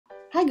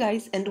Hi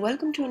guys, and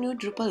welcome to a new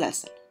Drupal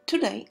lesson.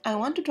 Today I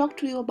want to talk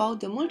to you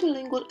about the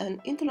multilingual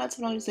and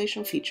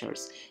internationalization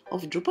features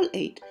of Drupal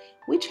 8,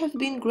 which have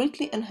been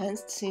greatly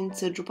enhanced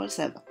since Drupal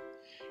 7.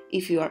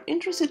 If you are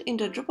interested in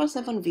the Drupal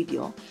 7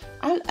 video,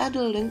 I'll add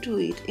a link to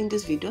it in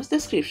this video's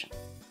description.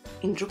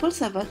 In Drupal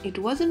 7, it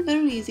wasn't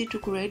very easy to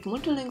create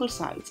multilingual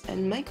sites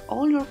and make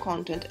all your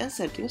content and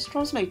settings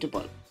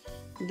translatable.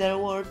 There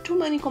were too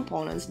many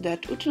components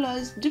that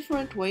utilized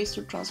different ways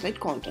to translate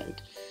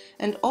content,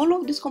 and all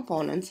of these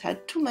components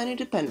had too many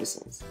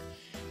dependencies,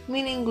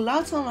 meaning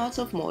lots and lots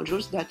of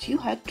modules that you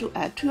had to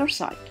add to your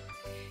site.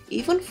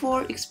 Even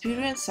for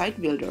experienced site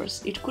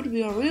builders, it could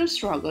be a real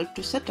struggle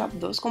to set up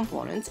those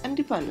components and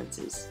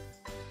dependencies.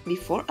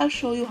 Before I'll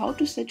show you how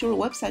to set your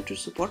website to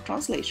support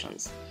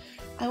translations,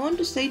 I want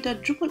to say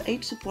that Drupal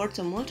 8 supports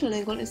a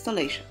multilingual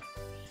installation.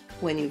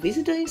 When you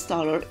visit the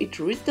installer, it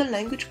reads the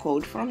language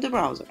code from the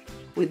browser.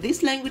 With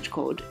this language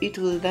code, it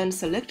will then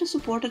select a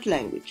supported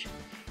language.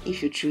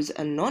 If you choose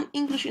a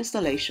non-English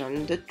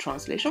installation, the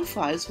translation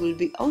files will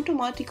be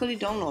automatically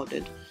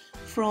downloaded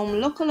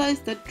from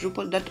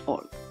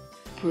localized.drupal.org.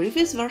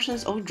 Previous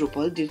versions of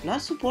Drupal did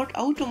not support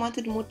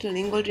automated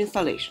multilingual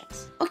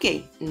installations.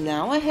 Okay,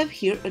 now I have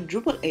here a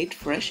Drupal 8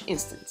 fresh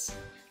instance.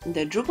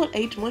 The Drupal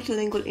 8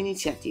 Multilingual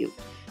Initiative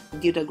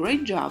did a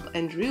great job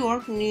and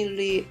reworked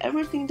nearly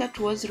everything that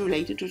was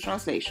related to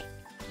translation.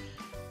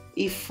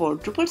 If for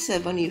Drupal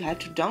 7 you had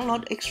to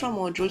download extra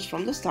modules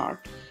from the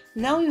start,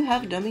 now you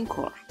have them in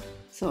core.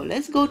 So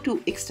let's go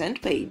to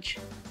Extend page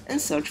and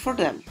search for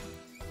them.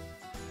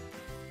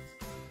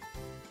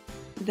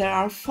 There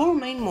are 4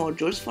 main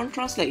modules for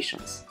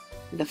translations.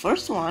 The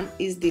first one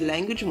is the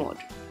language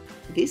module.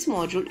 This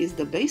module is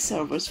the base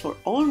service for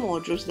all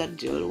modules that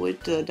deal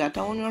with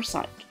data on your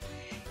site.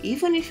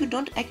 Even if you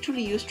don't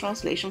actually use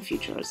translation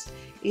features,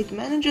 it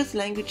manages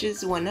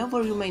languages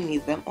whenever you may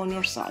need them on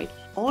your site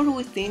or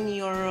within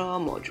your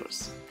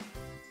modules.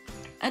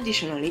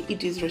 Additionally,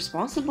 it is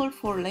responsible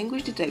for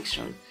language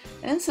detection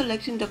and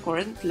selecting the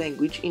correct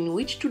language in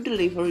which to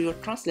deliver your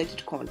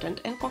translated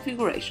content and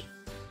configuration.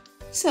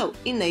 So,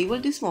 enable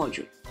this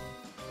module.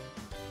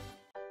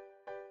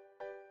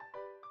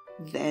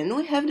 Then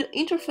we have the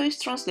Interface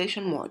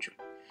Translation module.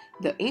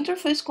 The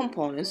interface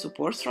component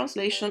supports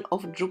translation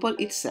of Drupal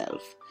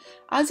itself,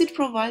 as it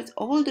provides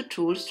all the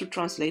tools to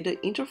translate the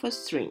interface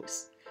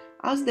strings,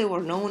 as they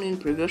were known in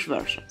previous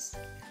versions.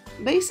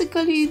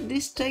 Basically,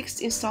 this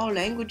text installs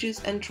languages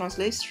and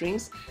translates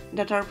strings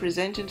that are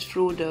presented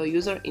through the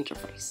user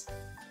interface.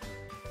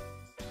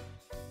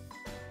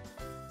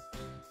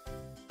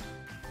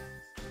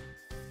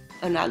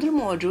 Another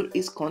module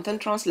is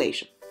Content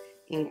Translation.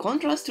 In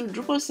contrast to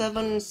Drupal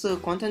 7's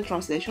Content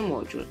Translation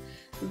module,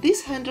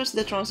 this handles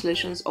the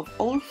translations of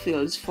all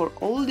fields for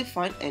all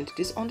defined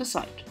entities on the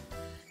site.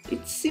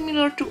 It's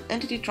similar to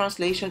entity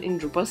translation in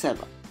Drupal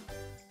 7.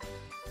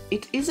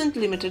 It isn't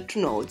limited to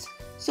nodes,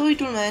 so it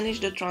will manage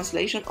the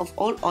translation of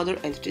all other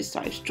entity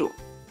types too.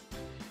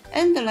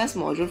 And the last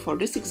module for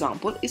this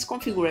example is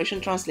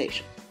Configuration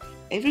Translation.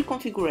 Every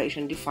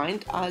configuration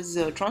defined as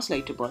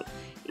translatable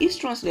is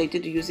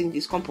translated using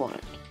this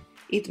component.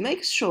 It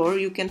makes sure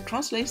you can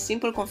translate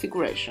simple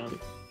configuration,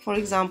 for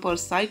example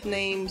site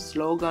name,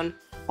 slogan,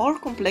 or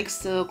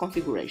complex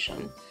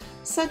configuration,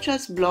 such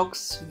as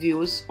blocks,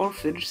 views, or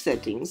field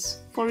settings,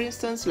 for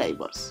instance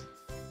labels.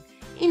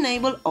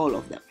 Enable all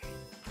of them.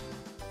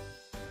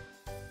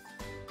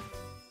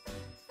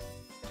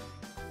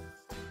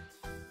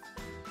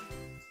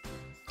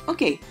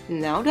 Okay,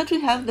 now that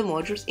we have the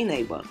modules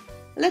enabled,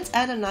 let's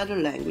add another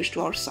language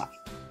to our site.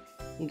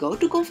 Go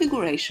to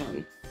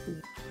Configuration,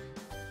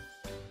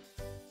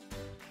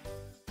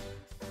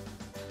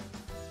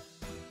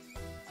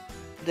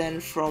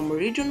 then from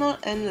Regional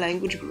and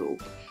Language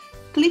group,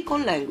 click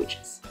on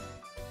Languages.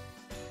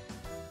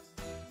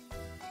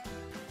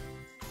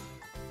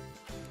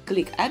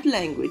 Click Add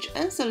Language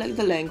and select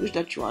the language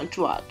that you want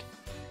to add.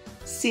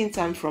 Since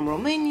I'm from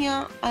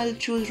Romania, I'll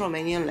choose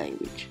Romanian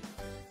language.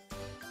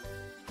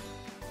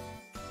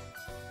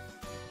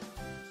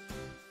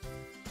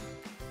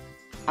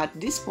 At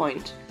this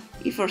point,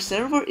 if your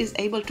server is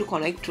able to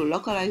connect to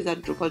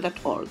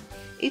localized.drupal.org,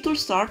 it will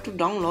start to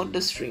download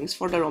the strings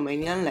for the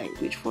Romanian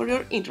language for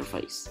your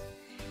interface.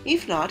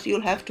 If not,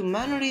 you'll have to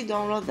manually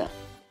download them.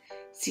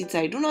 Since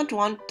I do not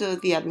want the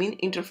admin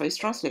interface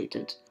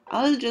translated,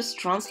 I'll just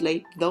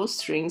translate those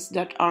strings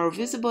that are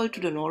visible to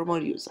the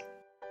normal user.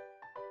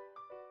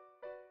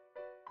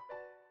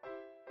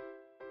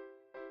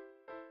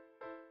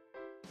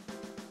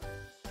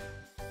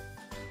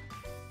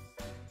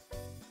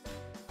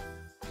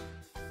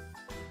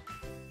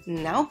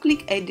 Now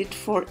click Edit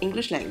for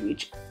English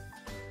language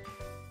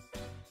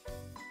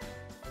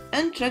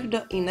and check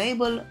the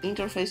Enable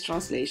Interface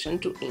Translation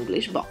to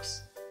English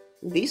box.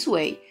 This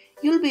way,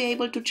 you'll be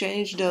able to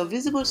change the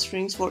visible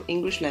strings for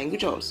English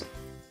language also.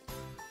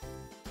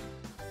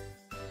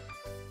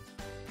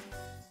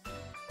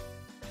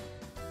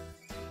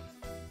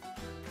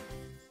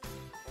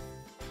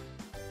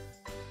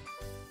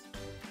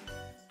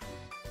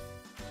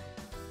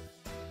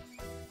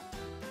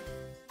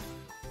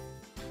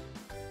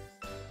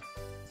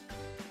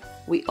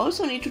 We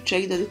also need to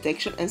check the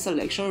detection and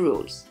selection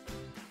rules.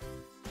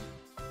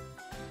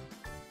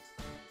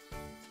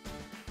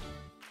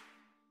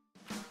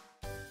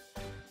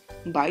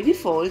 By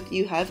default,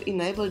 you have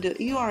enabled the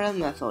URL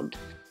method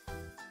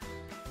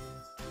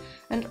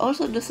and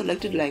also the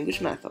selected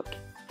language method.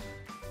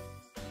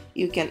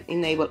 You can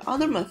enable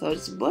other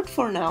methods, but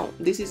for now,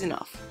 this is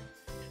enough.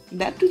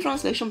 Back to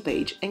translation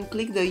page and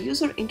click the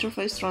User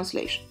Interface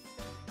Translation.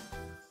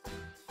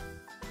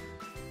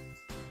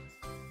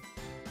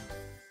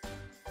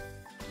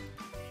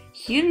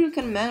 Here you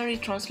can manually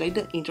translate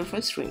the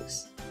interface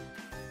strings.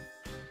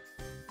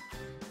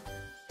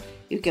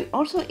 You can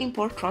also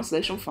import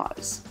translation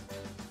files.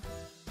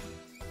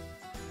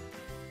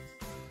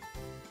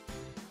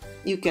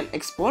 You can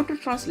export the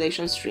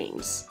translation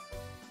strings.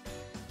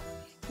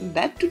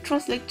 Back to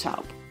Translate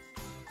tab.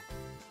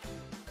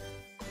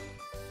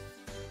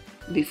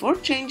 Before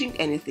changing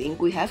anything,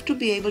 we have to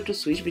be able to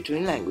switch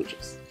between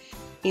languages.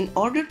 In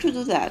order to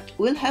do that,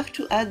 we'll have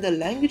to add the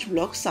language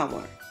block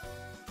somewhere.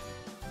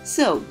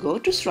 So, go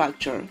to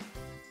Structure,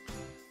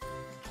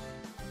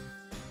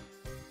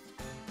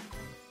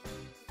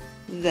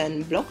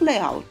 then Block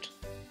Layout,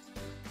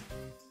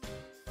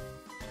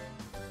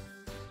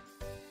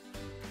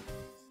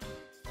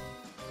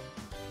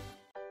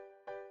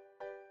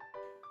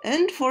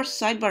 and for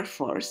Sidebar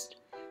first,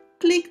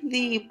 click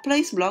the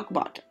Place Block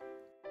button.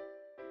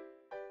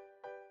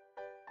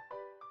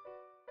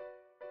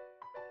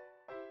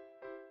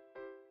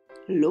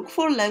 Look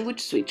for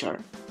Language Switcher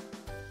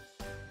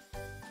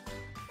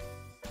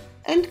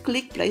and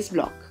click Place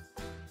Block.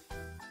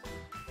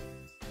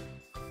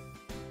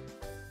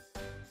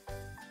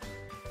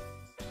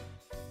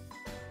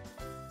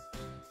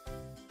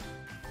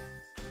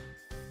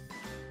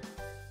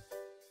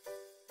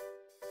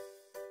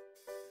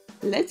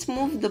 Let's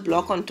move the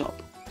block on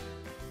top.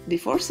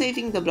 Before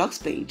saving the blocks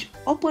page,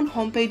 open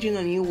Homepage in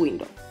a new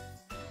window.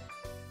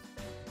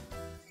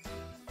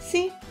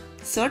 See,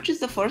 Search is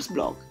the first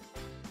block,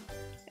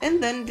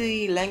 and then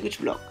the language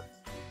block.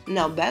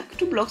 Now back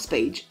to Blocks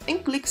page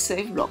and click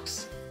Save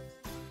Blocks.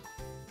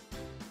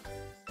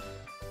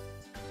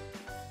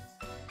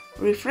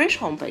 Refresh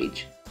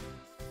Homepage,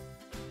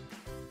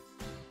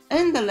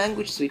 and the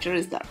language switcher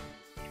is there.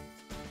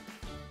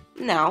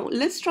 Now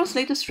let's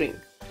translate a string.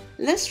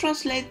 Let's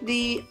translate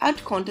the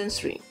Add Content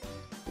string.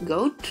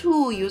 Go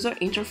to User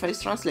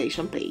Interface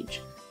Translation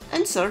page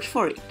and search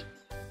for it.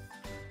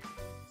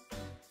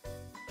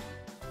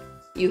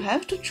 You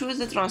have to choose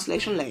the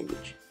translation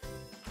language.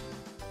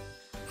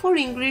 For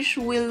English,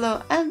 we'll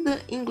add the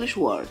English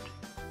word.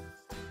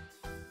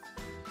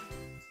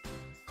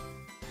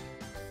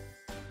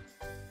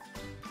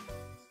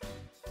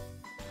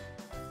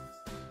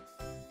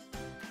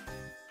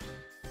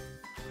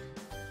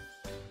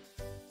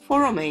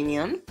 For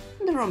Romanian,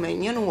 the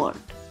Romanian word.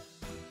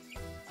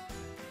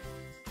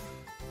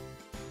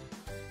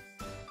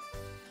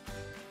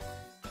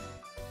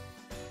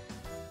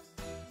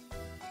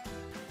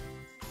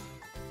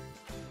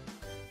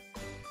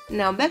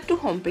 Now back to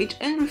Homepage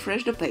and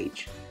refresh the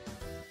page.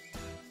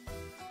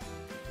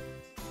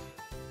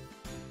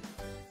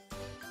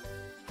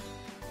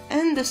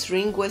 And the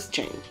string was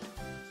changed.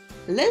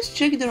 Let's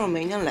check the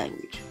Romanian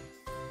language.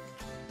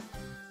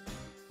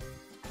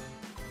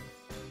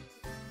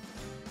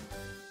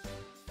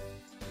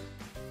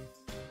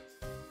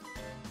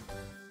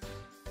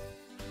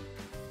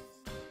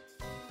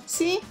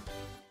 See?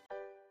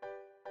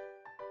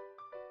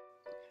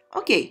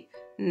 Okay,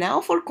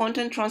 now for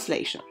content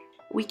translation.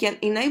 We can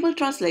enable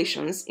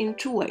translations in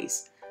two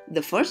ways.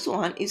 The first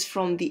one is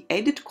from the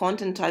Edit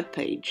Content Type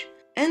page,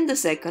 and the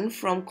second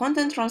from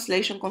Content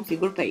Translation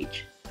Configure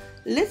page.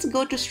 Let's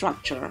go to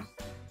Structure,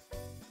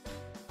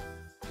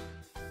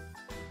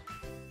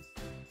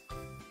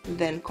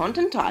 then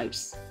Content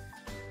Types,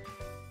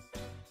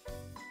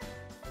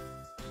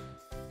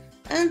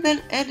 and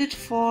then Edit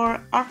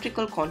for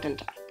Article Content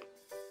Type.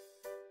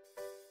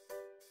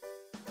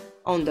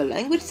 On the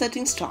Language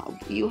Settings tab,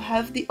 you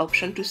have the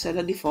option to set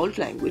a default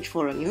language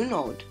for a new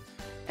node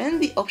and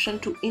the option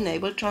to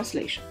enable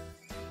translation.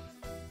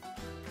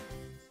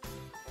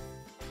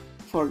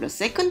 For the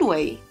second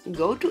way,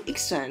 go to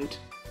Extend,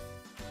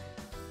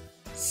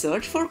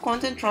 search for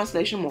Content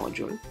Translation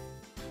module,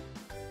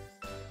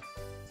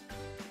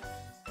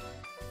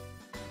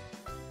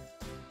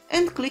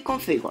 and click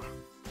Configure.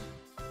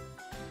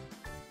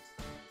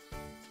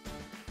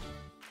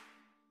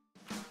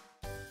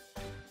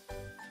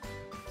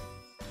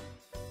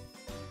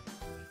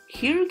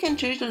 Here you can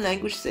change the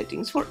language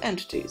settings for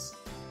entities.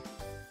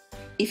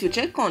 If you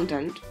check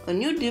content, a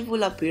new div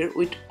will appear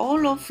with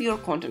all of your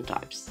content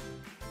types.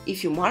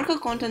 If you mark a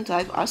content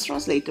type as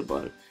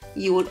translatable,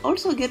 you will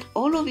also get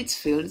all of its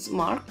fields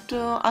marked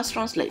as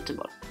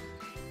translatable.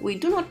 We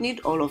do not need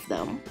all of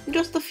them,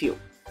 just a few.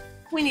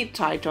 We need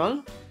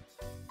title,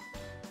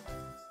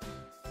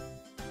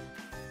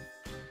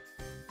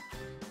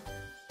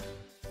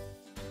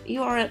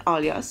 URL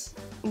alias,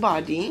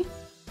 body,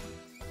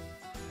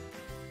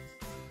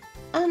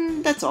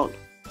 and that's all.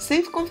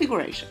 Save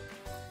configuration.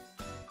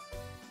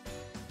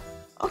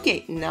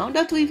 Okay, now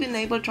that we've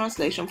enabled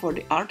translation for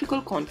the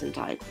article content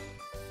type,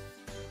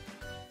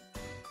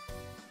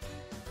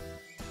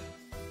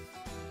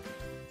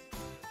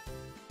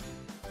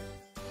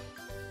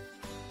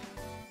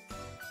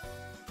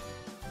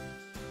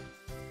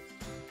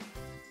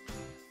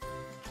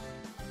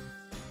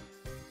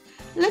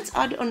 let's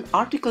add an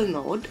article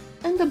node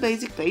and a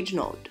basic page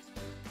node.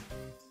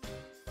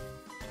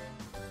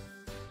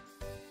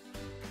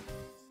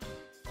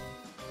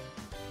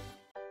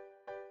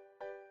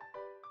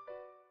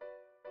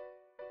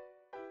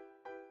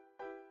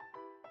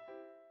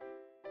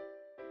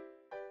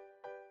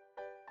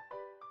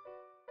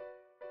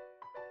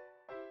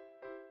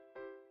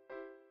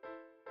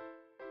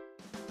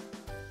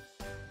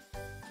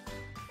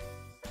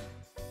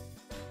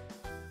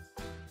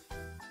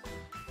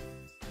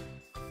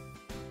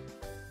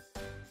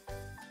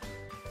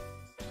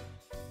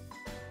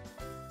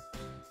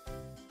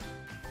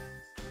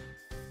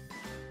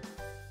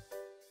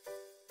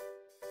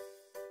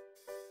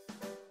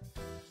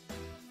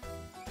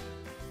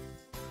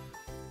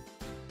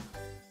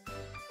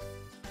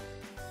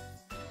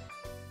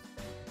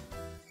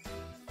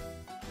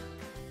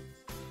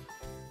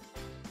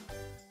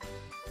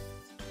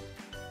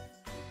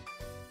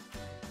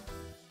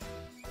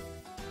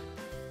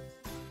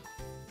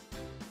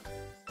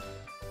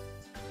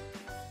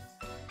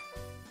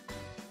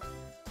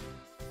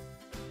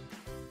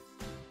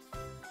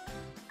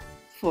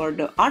 For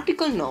the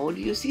article node,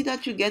 you see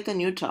that you get a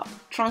new tab,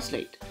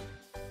 Translate.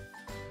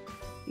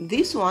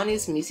 This one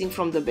is missing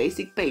from the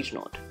basic page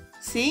node.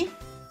 See?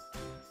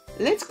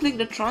 Let's click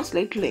the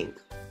Translate link.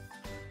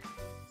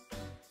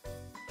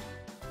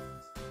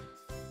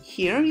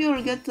 Here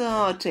you'll get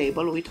a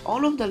table with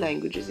all of the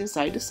languages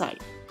inside the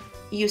site.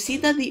 You see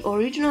that the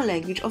original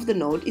language of the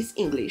node is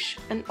English,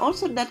 and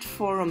also that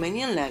for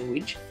Romanian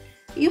language,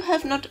 you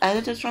have not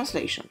added a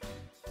translation.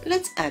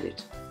 Let's add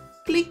it.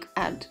 Click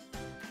Add.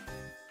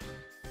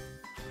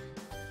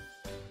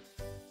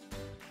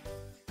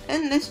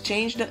 And let's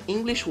change the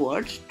English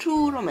word to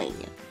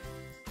Romanian.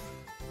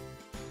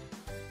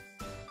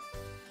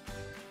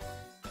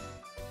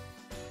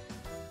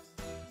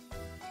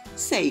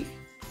 Save.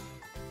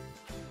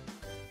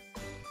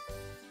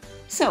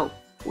 So,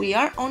 we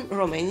are on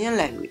Romanian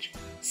language.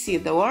 See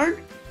the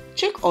word?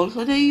 Check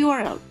also the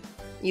URL.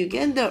 You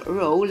get the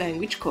raw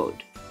language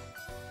code.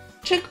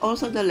 Check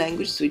also the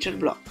language switcher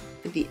block.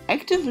 The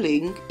active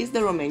link is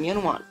the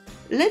Romanian one.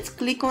 Let's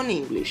click on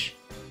English.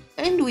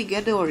 And we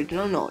get the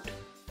original node.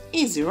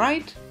 Easy,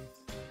 right?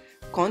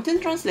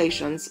 Content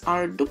translations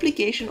are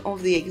duplication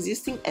of the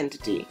existing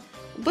entity,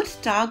 but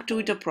tagged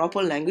with a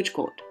proper language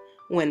code.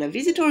 When a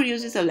visitor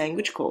uses a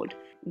language code,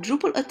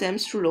 Drupal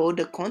attempts to load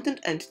the content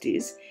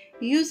entities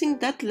using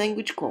that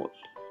language code.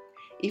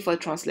 If a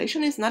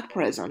translation is not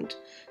present,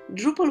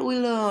 Drupal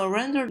will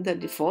render the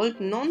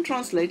default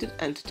non-translated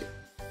entity.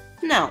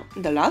 Now,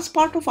 the last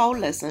part of our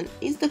lesson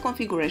is the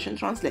configuration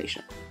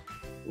translation.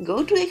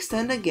 Go to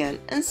Extend again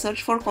and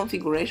search for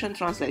Configuration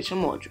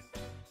Translation module.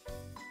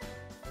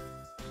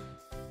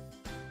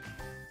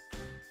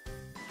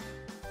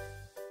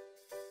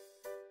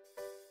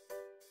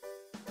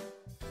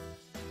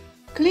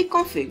 Click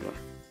Configure.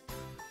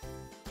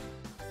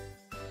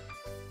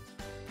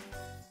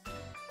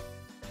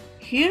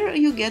 Here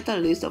you get a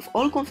list of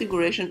all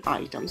configuration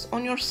items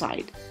on your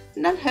site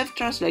that have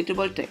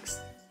translatable text,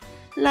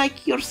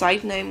 like your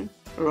site name,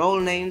 role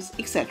names,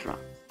 etc.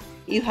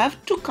 You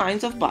have two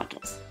kinds of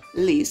buttons,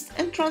 List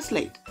and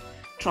Translate.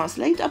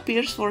 Translate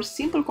appears for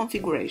simple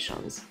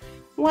configurations,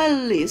 while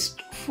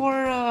List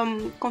for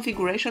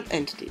configuration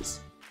entities.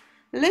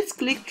 Let's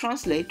click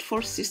Translate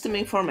for system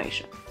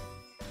information.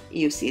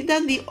 You see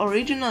that the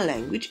original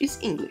language is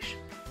English.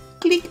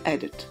 Click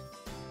Edit.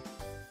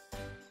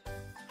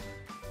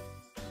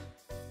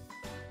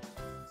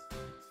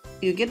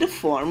 You get a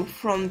form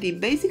from the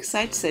basic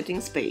site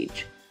settings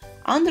page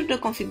under the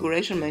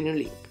configuration menu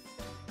link.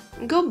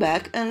 Go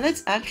back and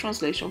let's add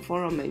translation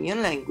for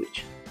Romanian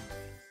language.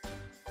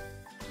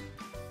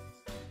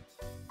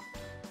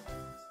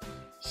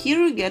 Here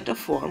you get a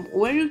form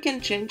where you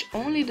can change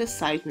only the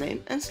site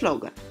name and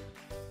slogan.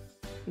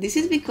 This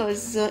is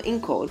because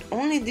in code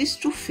only these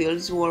two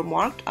fields were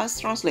marked as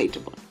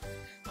translatable.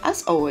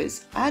 As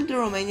always, add the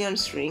Romanian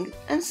string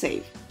and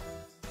save.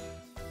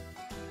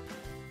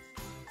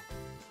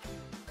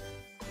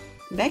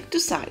 Back to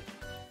site.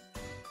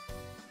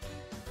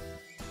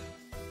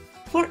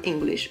 For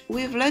English,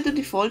 we've left the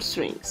default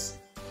strings.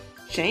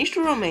 Change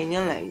to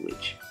Romanian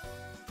language.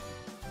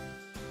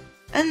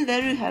 And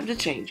there you have the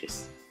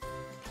changes.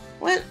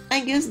 Well,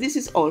 I guess this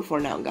is all for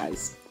now,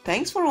 guys.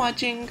 Thanks for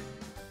watching!